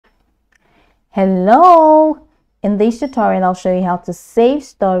Hello! In this tutorial, I'll show you how to save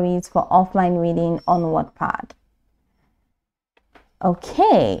stories for offline reading on Wattpad.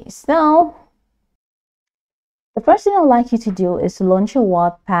 Okay, so the first thing I'd like you to do is to launch your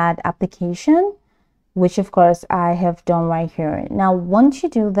Wattpad application, which of course I have done right here. Now, once you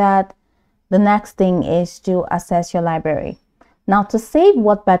do that, the next thing is to access your library. Now, to save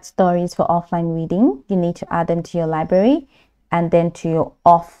Wattpad stories for offline reading, you need to add them to your library and then to your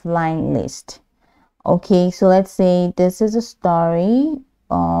offline list. Okay, so let's say this is a story,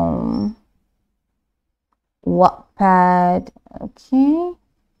 Wattpad. Okay,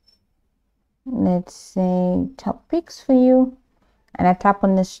 let's say topics for you, and I tap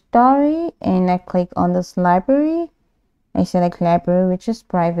on the story and I click on this library. I select library, which is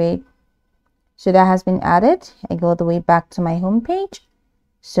private. So that has been added. I go the way back to my home page.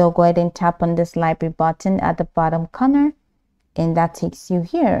 So go ahead and tap on this library button at the bottom corner, and that takes you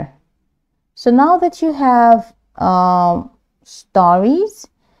here. So now that you have stories,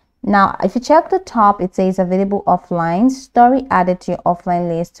 now if you check the top, it says available offline. Story added to your offline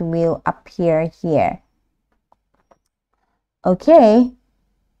list will appear here. Okay,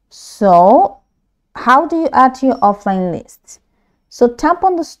 so how do you add to your offline list? So tap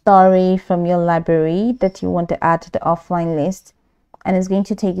on the story from your library that you want to add to the offline list, and it's going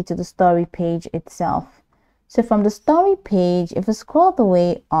to take you to the story page itself. So from the story page, if you scroll the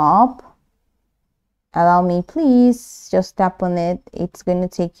way up, allow me please, just tap on it. It's going to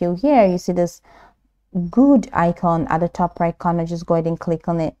take you here. You see this good icon at the top right corner. Just go ahead and click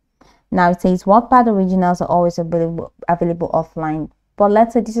on it. Now it says Wattpad originals are always available offline. But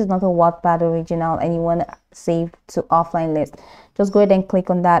let's say this is not a Wattpad original and you want to save to offline list. Just go ahead and click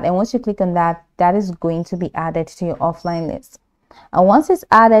on that. And once you click on that, that is going to be added to your offline list. And once it's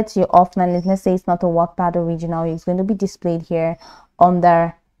added to your offline list, let's say it's not a Wattpad original, it's going to be displayed here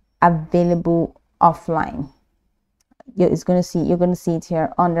under available offline. You're going to see it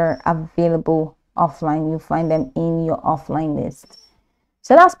here under available offline. You'll find them in your offline list.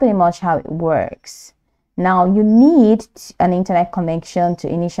 So that's pretty much how it works. Now you need an internet connection to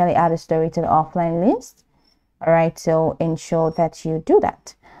initially add a story to the offline list. All right, so ensure that you do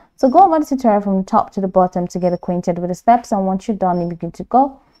that. So go over the tutorial from the top to the bottom to get acquainted with the steps, and once you're done, you're good to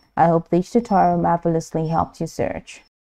go. I hope this tutorial marvelously helped you search.